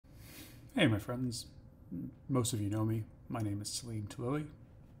Hey, my friends. Most of you know me. My name is Selim.Digital,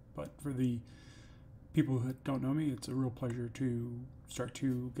 but for the people who don't know me, it's a real pleasure to start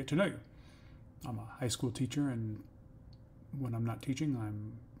to get to know you. I'm a high school teacher, and when I'm not teaching,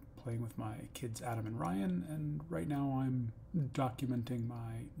 I'm playing with my kids Adam and Ryan, and right now I'm documenting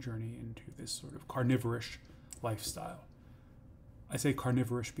my journey into this sort of carnivore-ish lifestyle. I say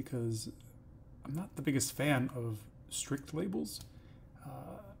carnivore-ish because I'm not the biggest fan of strict labels.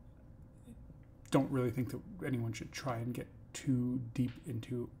 Don't really think that anyone should try and get too deep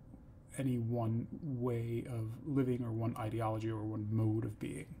into any one way of living or one ideology or one mode of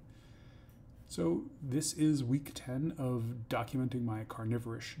being. So this is week 10 of documenting my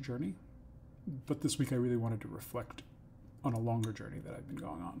carnivore-ish journey, but this week I really wanted to reflect on a longer journey that I've been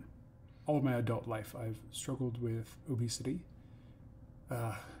going on. All of my adult life I've struggled with obesity.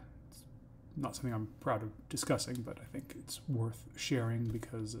 It's not something I'm proud of discussing, but I think it's worth sharing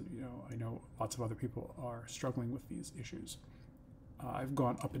because I know lots of other people are struggling with these issues. I've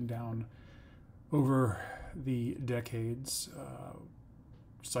gone up and down over the decades,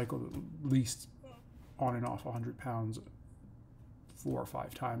 cycled at least on and off 100 pounds 4 or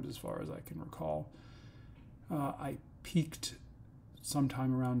 5 times as far as I can recall. I peaked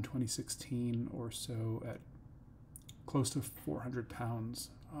sometime around 2016 or so at close to 400 pounds.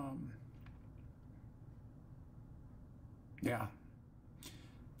 Yeah,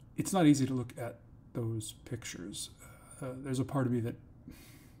 it's not easy to look at those pictures. There's a part of me that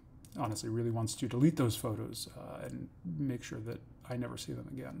honestly really wants to delete those photos and make sure that I never see them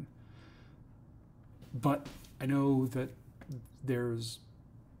again. But I know that there's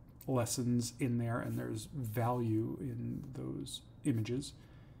lessons in there and there's value in those images.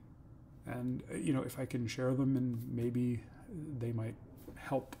 And, if I can share them and maybe they might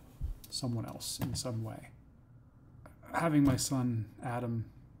help someone else in some way. Having my son, Adam,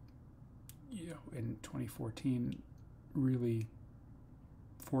 in 2014 really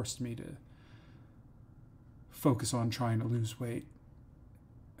forced me to focus on trying to lose weight.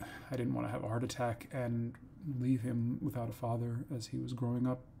 I didn't want to have a heart attack and leave him without a father as he was growing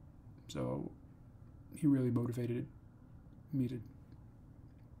up. So he really motivated me to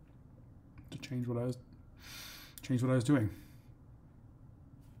change what I was doing.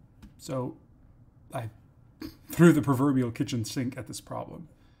 So I threw the proverbial kitchen sink at this problem.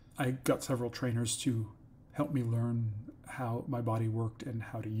 I got several trainers to help me learn how my body worked and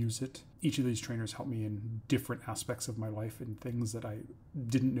how to use it. Each of these trainers helped me in different aspects of my life and things that I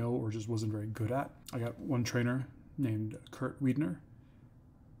didn't know or just wasn't very good at. I got one trainer named Kurt Wiedner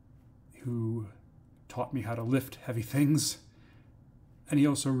who taught me how to lift heavy things. And he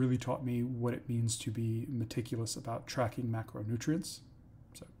also really taught me what it means to be meticulous about tracking macronutrients.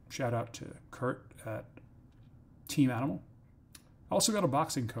 So shout out to Kurt at Team Animal. I also got a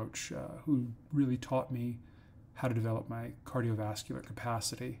boxing coach who really taught me how to develop my cardiovascular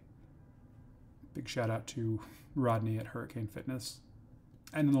capacity. Big shout out to Rodney at Hurricane Fitness.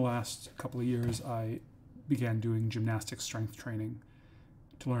 And in the last couple of years, I began doing gymnastic strength training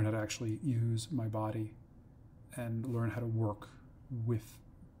to learn how to actually use my body and learn how to work with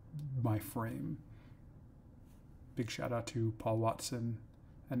my frame. Big shout out to Paul Watson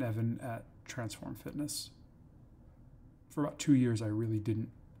and Evan at Transform Fitness. For about 2 years, I really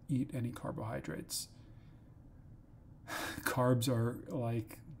didn't eat any carbohydrates. Carbs are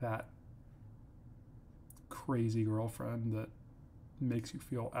like that crazy girlfriend that makes you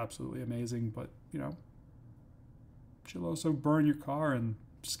feel absolutely amazing, but she'll also burn your car and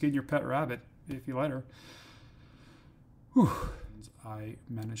skin your pet rabbit if you let her. Whew. I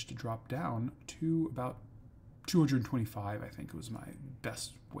managed to drop down to about 225, I think it was my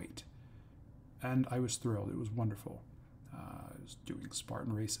best weight. And I was thrilled. It was wonderful. I was doing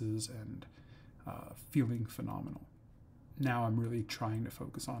Spartan races and feeling phenomenal. Now I'm really trying to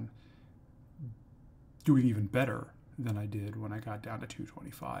focus on doing even better than I did when I got down to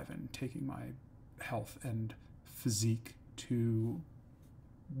 225 and taking my health and physique to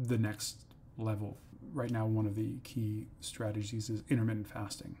the next level. Right now, one of the key strategies is intermittent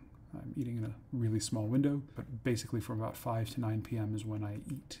fasting. I'm eating in a really small window, but basically from about 5 to 9 p.m. is when I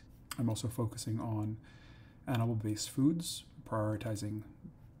eat. I'm also focusing on animal-based foods, prioritizing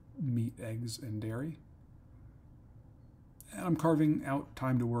meat, eggs, and dairy. And I'm carving out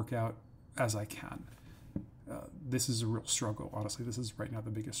time to work out as I can. This is a real struggle, honestly. This is right now the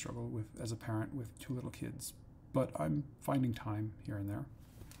biggest struggle as a parent with 2 little kids. But I'm finding time here and there.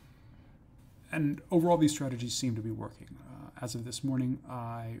 And overall, these strategies seem to be working. As of this morning,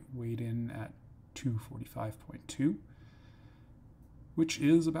 I weighed in at 245.2, which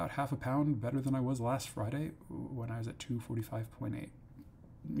is about half a pound better than I was last Friday when I was at 245.8.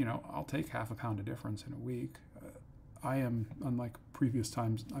 I'll take half a pound of difference in a week. I am, unlike previous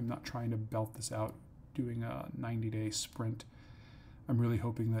times, I'm not trying to belt this out doing a 90-day sprint. I'm really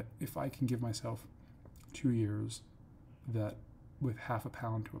hoping that if I can give myself 2 years, that with half a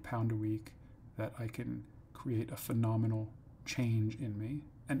pound to a pound a week, that I can create a phenomenal change in me.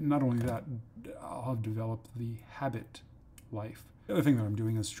 And not only that, I'll have developed the habit life. The other thing that I'm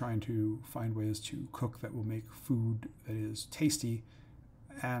doing is trying to find ways to cook that will make food that is tasty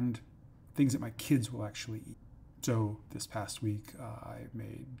and things that my kids will actually eat. So this past week, I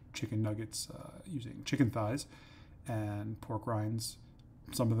made chicken nuggets using chicken thighs and pork rinds,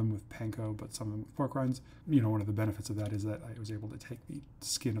 some of them with panko, but some of them with pork rinds. One of the benefits of that is that I was able to take the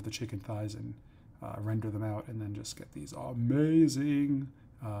skin of the chicken thighs and render them out and then just get these amazing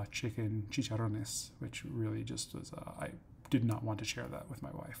chicken chicharrones, which really just was, I did not want to share that with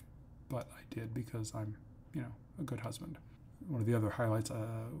my wife, but I did because I'm, a good husband. One of the other highlights,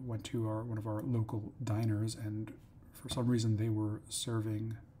 went to one of our local diners, and for some reason they were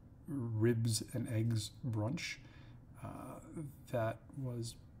serving ribs and eggs brunch. That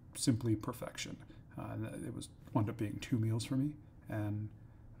was simply perfection. It wound up being 2 meals for me, and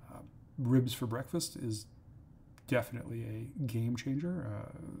ribs for breakfast is definitely a game changer.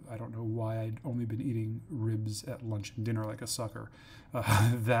 I don't know why I'd only been eating ribs at lunch and dinner like a sucker.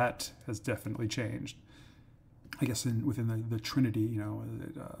 That has definitely changed. I guess within the trinity,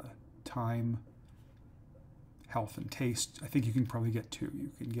 time, health, and taste, I think you can probably get 2.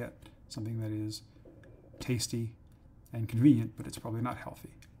 You can get something that is tasty and convenient, but it's probably not healthy.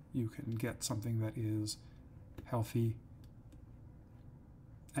 You can get something that is healthy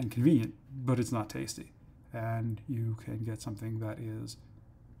and convenient, but it's not tasty. And you can get something that is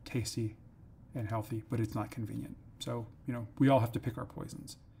tasty and healthy, but it's not convenient. So, we all have to pick our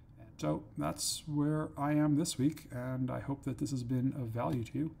poisons. So that's where I am this week, and I hope that this has been of value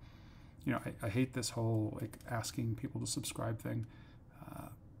to you. I hate this whole asking people to subscribe thing,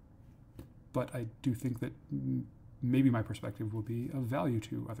 but I do think that maybe my perspective will be of value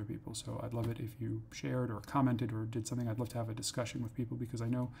to other people. So I'd love it if you shared or commented or did something. I'd love to have a discussion with people because I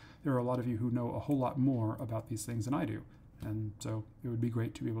know there are a lot of you who know a whole lot more about these things than I do. And so it would be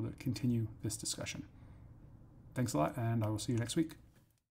great to be able to continue this discussion. Thanks a lot, and I will see you next week.